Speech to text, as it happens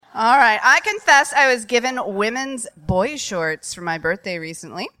All right. I confess I was given women's boy shorts for my birthday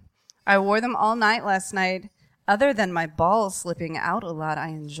recently. I wore them all night last night. Other than my balls slipping out a lot, I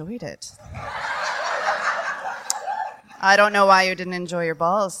enjoyed it. I don't know why you didn't enjoy your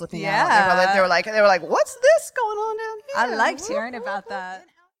balls slipping out. They were like, what's this going on down here? I liked hearing about that.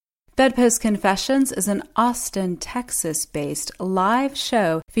 Bedpost Confessions is an Austin, Texas-based live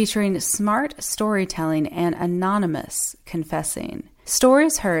show featuring smart storytelling and anonymous confessing.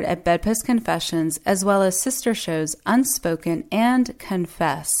 Stories heard at Bedpost Confessions, as well as sister shows Unspoken and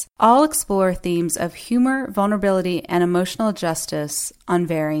Confess, all explore themes of humor, vulnerability, and emotional justice on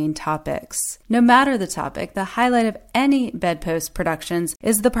varying topics. No matter the topic, the highlight of any Bedpost productions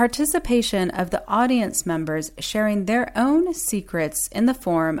is the participation of the audience members sharing their own secrets in the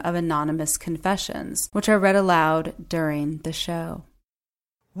form of anonymous confessions, which are read aloud during the show.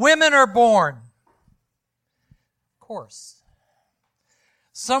 Women are born. Of course.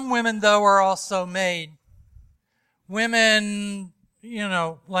 Some women, though, are also made. Women,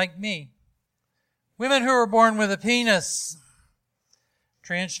 like me. Women who are born with a penis.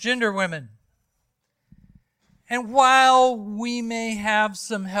 Transgender women. And while we may have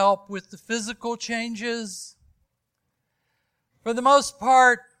some help with the physical changes, for the most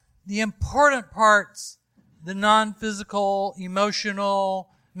part, the important parts, the non-physical, emotional,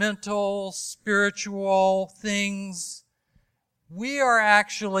 mental, spiritual things, we are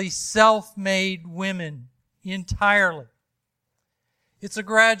actually self-made women entirely. It's a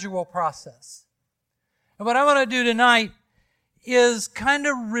gradual process. And what I want to do tonight is kind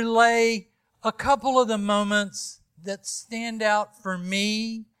of relay a couple of the moments that stand out for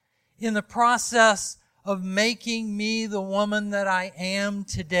me in the process of making me the woman that I am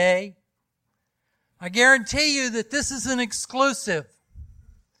today. I guarantee you that this is an exclusive.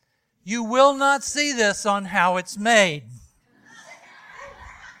 You will not see this on How It's Made.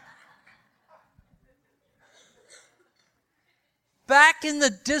 Back in the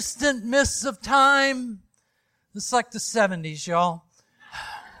distant mists of time, it's like the 70s, y'all.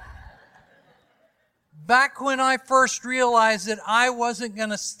 Back when I first realized that I wasn't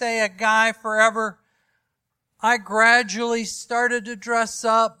going to stay a guy forever, I gradually started to dress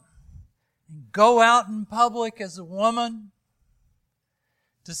up and go out in public as a woman.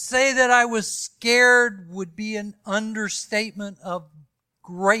 To say that I was scared would be an understatement of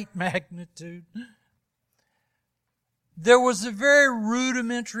great magnitude. There was a very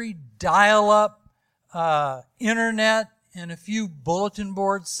rudimentary dial-up internet and a few bulletin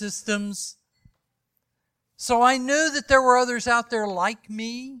board systems. So I knew that there were others out there like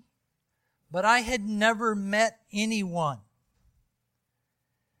me, but I had never met anyone.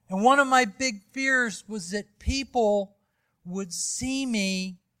 And one of my big fears was that people would see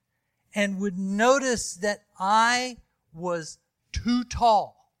me and would notice that I was too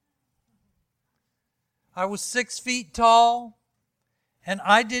tall. I was 6 feet tall, and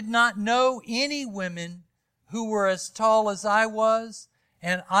I did not know any women who were as tall as I was,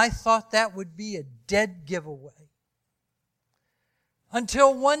 and I thought that would be a dead giveaway.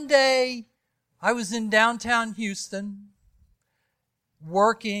 Until one day, I was in downtown Houston,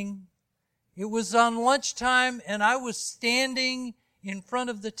 working. It was on lunchtime, and I was standing in front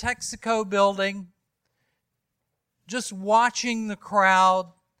of the Texaco building, just watching the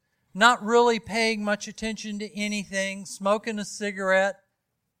crowd, not really paying much attention to anything, smoking a cigarette.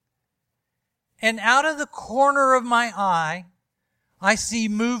 And out of the corner of my eye, I see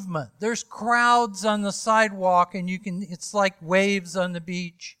movement. There's crowds on the sidewalk, and it's like waves on the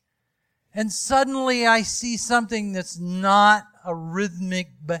beach. And suddenly I see something that's not a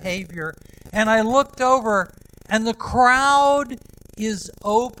rhythmic behavior. And I looked over, and the crowd is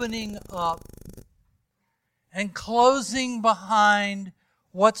opening up and closing behind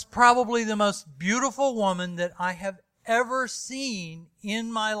what's probably the most beautiful woman that I have ever seen in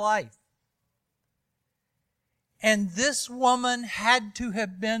my life. And this woman had to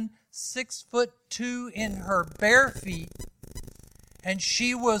have been 6'2" in her bare feet. And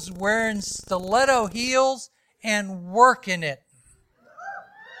she was wearing stiletto heels and working it.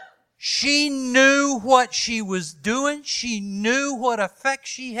 She knew what she was doing. She knew what effect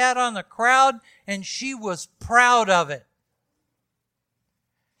she had on the crowd, and she was proud of it.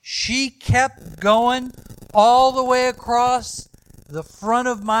 She kept going all the way across the front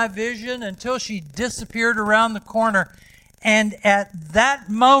of my vision until she disappeared around the corner. And at that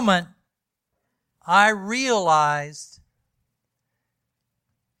moment, I realized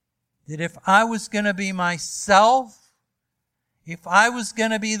that if I was going to be myself, if I was going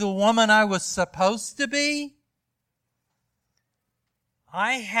to be the woman I was supposed to be,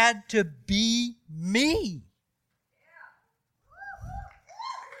 I had to be me.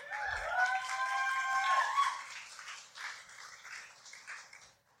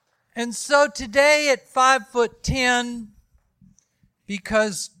 And so today at 5'10",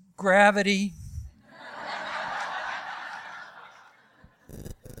 because gravity,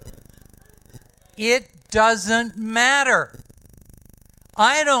 it doesn't matter.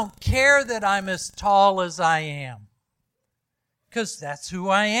 I don't care that I'm as tall as I am, because that's who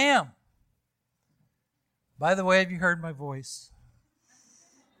I am. By the way, have you heard my voice?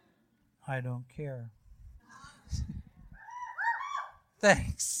 I don't care.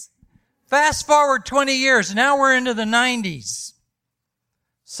 Thanks. Fast forward 20 years. Now we're into the 90s.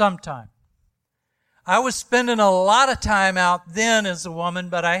 Sometime. I was spending a lot of time out then as a woman,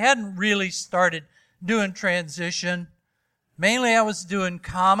 but I hadn't really started doing transition. Mainly I was doing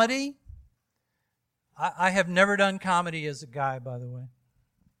comedy. I have never done comedy as a guy, by the way.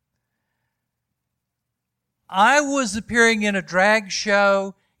 I was appearing in a drag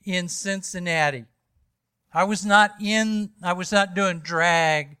show in Cincinnati. I was not doing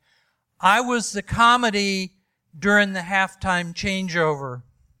drag. I was the comedy during the halftime changeover.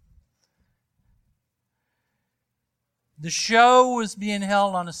 The show was being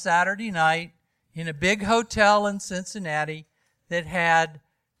held on a Saturday night in a big hotel in Cincinnati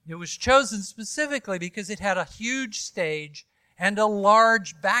it was chosen specifically because it had a huge stage and a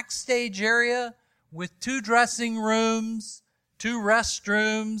large backstage area with 2 dressing rooms, 2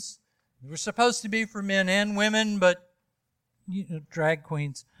 restrooms. They were supposed to be for men and women, but, drag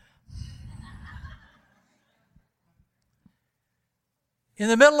queens. In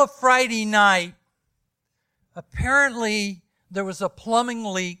the middle of Friday night, apparently there was a plumbing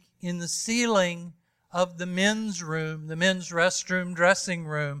leak in the ceiling of the men's room, the men's restroom, dressing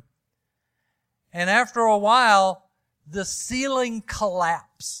room. And after a while, the ceiling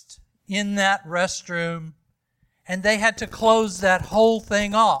collapsed in that restroom, and they had to close that whole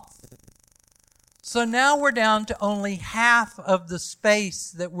thing off. So now we're down to only half of the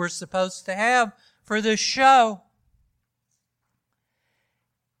space that we're supposed to have for this show.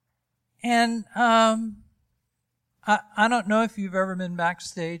 And I don't know if you've ever been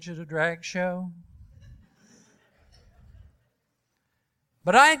backstage at a drag show.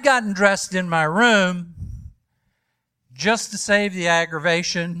 But I had gotten dressed in my room just to save the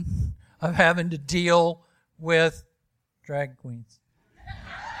aggravation of having to deal with drag queens.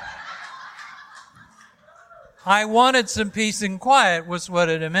 I wanted some peace and quiet was what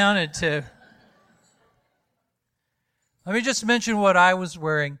it amounted to. Let me just mention what I was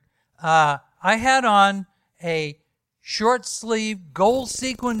wearing. I had on a short sleeve gold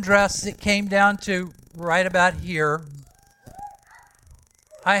sequin dress that came down to right about here.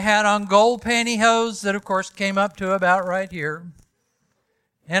 I had on gold pantyhose that of course came up to about right here.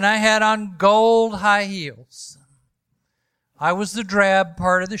 And I had on gold high heels. I was the drab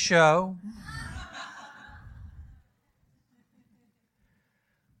part of the show.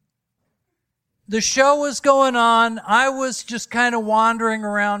 The show was going on. I was just kind of wandering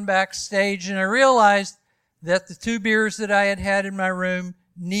around backstage, and I realized that the 2 beers that I had had in my room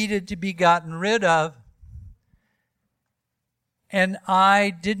needed to be gotten rid of. And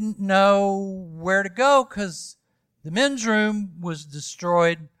I didn't know where to go because the men's room was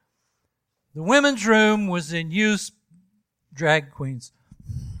destroyed. The women's room was in use. Drag queens.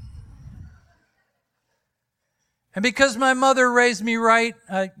 And because my mother raised me right,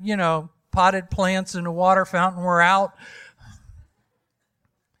 potted plants and a water fountain were out.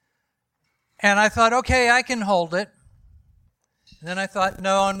 And I thought, okay, I can hold it. And then I thought,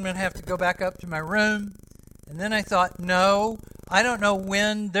 no, I'm going to have to go back up to my room. And then I thought, no, I don't know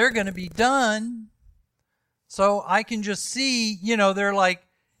when they're going to be done. So I can just see, they're like,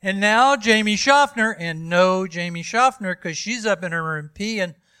 and now Jamie Schaffner, and no Jamie Schaffner because she's up in her room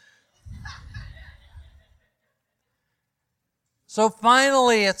peeing. So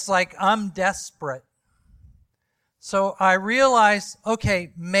finally, it's like I'm desperate. So I realized,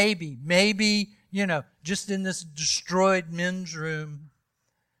 okay, maybe, just in this destroyed men's room.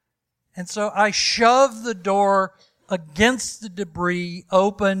 And so I shoved the door against the debris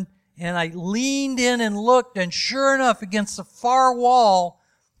open, and I leaned in and looked, and sure enough, against the far wall,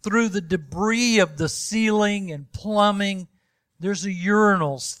 through the debris of the ceiling and plumbing, there's a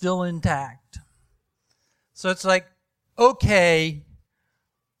urinal still intact. So it's like, okay,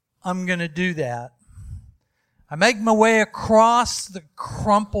 I'm going to do that. I make my way across the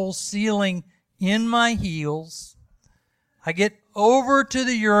crumpled ceiling in my heels. I get over to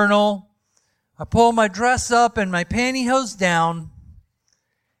the urinal. I pull my dress up and my pantyhose down,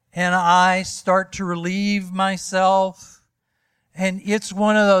 and I start to relieve myself. And it's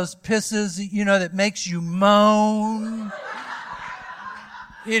one of those pisses, that makes you moan.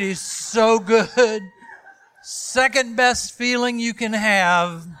 It is so good. Second best feeling you can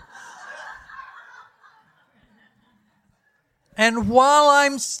have. And while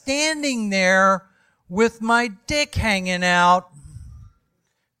I'm standing there with my dick hanging out,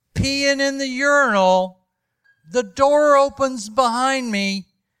 peeing in the urinal, the door opens behind me,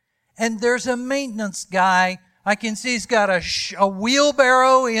 and there's a maintenance guy. I can see he's got a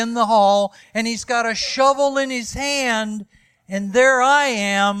wheelbarrow in the hall, and he's got a shovel in his hand, and there I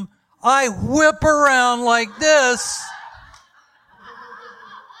am. I whip around like this.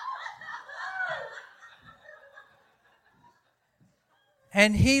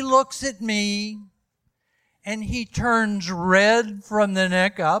 And he looks at me, and he turns red from the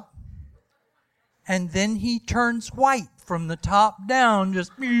neck up, and then he turns white from the top down,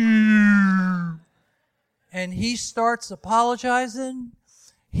 just, and he starts apologizing.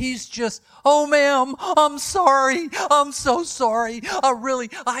 He's just, oh ma'am, I'm sorry. I'm so sorry.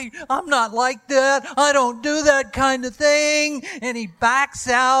 I'm not like that. I don't do that kind of thing. And he backs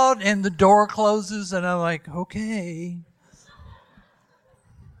out, and the door closes, and I'm like, okay.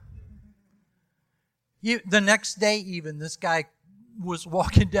 The next day even, this guy was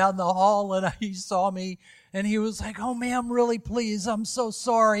walking down the hall, and he saw me, and he was like, oh, ma'am, really, please, I'm so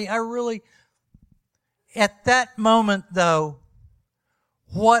sorry. At that moment, though,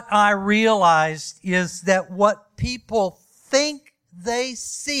 what I realized is that what people think they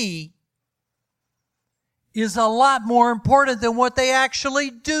see is a lot more important than what they actually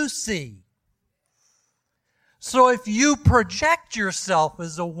do see. So if you project yourself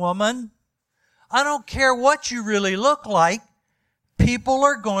as a woman, I don't care what you really look like, people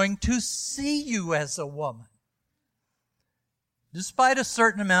are going to see you as a woman, despite a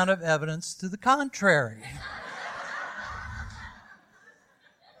certain amount of evidence to the contrary.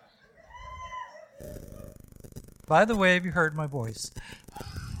 By the way, have you heard my voice?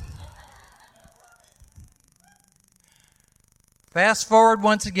 Fast forward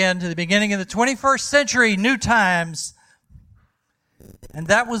once again to the beginning of the 21st century, new times. And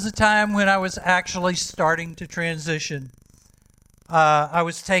that was the time when I was actually starting to transition. I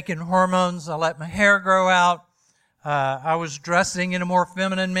was taking hormones. I let my hair grow out. I was dressing in a more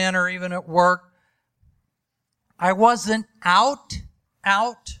feminine manner, even at work. I wasn't out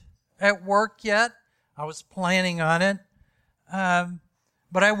at work yet. I was planning on it.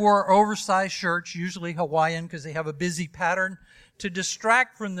 But I wore oversized shirts, usually Hawaiian, because they have a busy pattern, to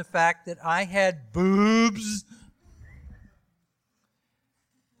distract from the fact that I had boobs.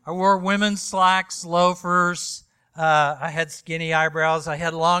 I wore women's slacks, loafers. I had skinny eyebrows. I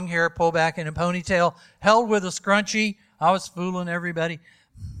had long hair pulled back in a ponytail, held with a scrunchie. I was fooling everybody.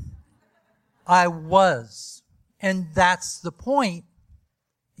 I was. And that's the point,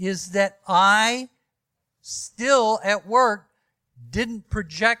 is that I still at work didn't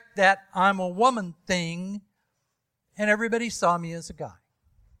project that I'm a woman thing, and everybody saw me as a guy.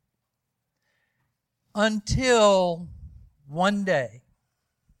 Until one day,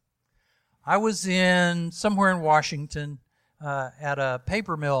 I was somewhere in Washington at a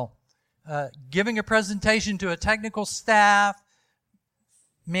paper mill giving a presentation to a technical staff,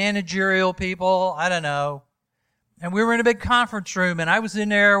 managerial people, I don't know. And we were in a big conference room, and I was in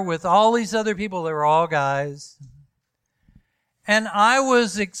there with all these other people. They were all guys. And I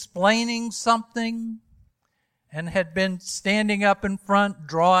was explaining something and had been standing up in front,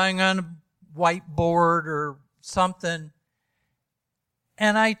 drawing on a whiteboard or something.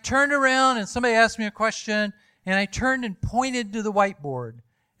 And I turned around, and somebody asked me a question, and I turned and pointed to the whiteboard.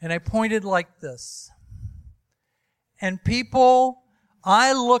 And I pointed like this. And people,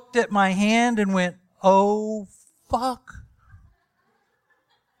 I looked at my hand and went, oh, fuck.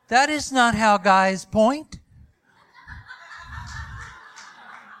 That is not how guys point.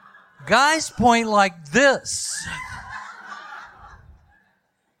 Guys point like this.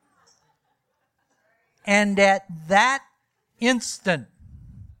 And at that instant,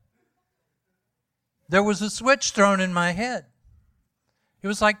 there was a switch thrown in my head. It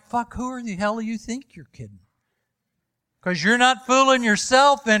was like, fuck, who the hell do you think you're kidding? Because you're not fooling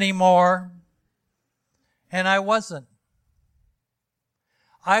yourself anymore. And I wasn't.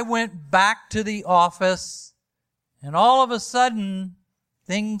 I went back to the office, and all of a sudden,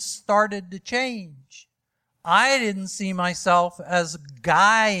 things started to change. I didn't see myself as a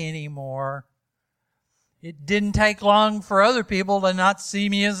guy anymore. It didn't take long for other people to not see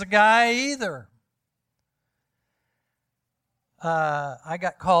me as a guy either. I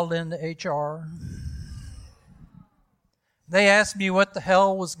got called into HR. They asked me what the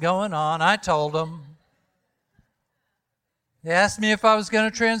hell was going on. I told them. They asked me if I was going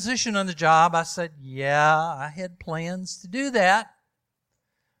to transition on the job. I said, yeah, I had plans to do that.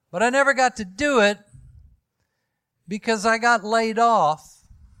 But I never got to do it because I got laid off.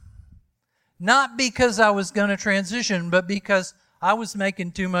 Not because I was going to transition, but because I was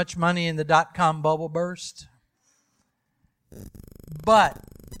making too much money in the dot-com bubble burst. But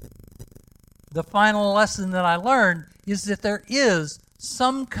the final lesson that I learned is that there is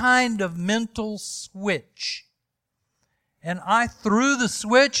some kind of mental switch. And I threw the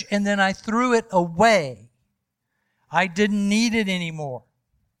switch and then I threw it away. I didn't need it anymore.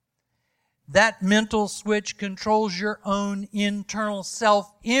 That mental switch controls your own internal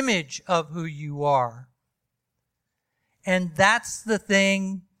self-image of who you are. And that's the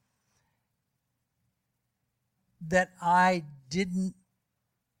thing that I didn't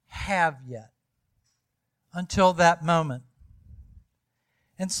have yet until that moment.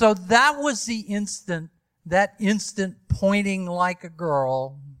 And so that was that instant pointing like a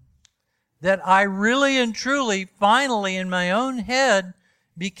girl, that I really and truly, finally, in my own head,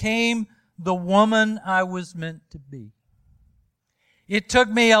 became the woman I was meant to be. It took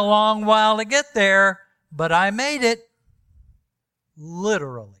me a long while to get there, but I made it.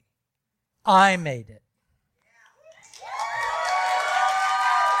 Literally. I made it.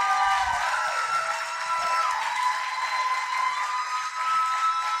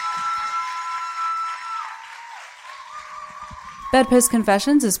 Bedpost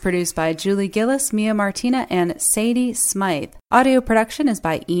Confessions is produced by Julie Gillis, Mia Martina, and Sadie Smythe. Audio production is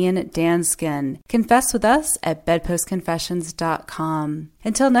by Ian Danskin. Confess with us at bedpostconfessions.com.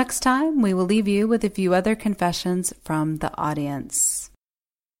 Until next time, we will leave you with a few other confessions from the audience.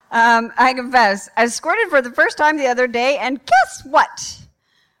 I confess, I squirted for the first time the other day, and guess what?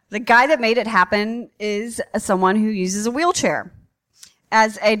 The guy that made it happen is someone who uses a wheelchair.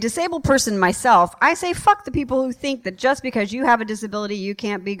 As a disabled person myself, I say fuck the people who think that just because you have a disability, you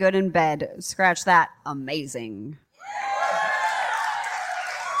can't be good in bed. Scratch that. Amazing.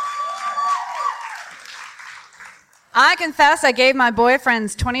 I confess I gave my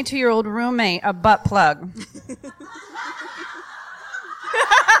boyfriend's 22-year-old roommate a butt plug.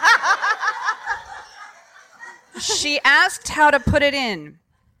 She asked how to put it in.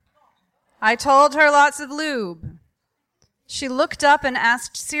 I told her lots of lube. She looked up and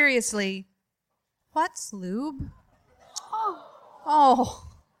asked seriously, "What's lube?" Oh,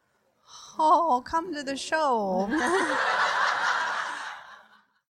 come to the show.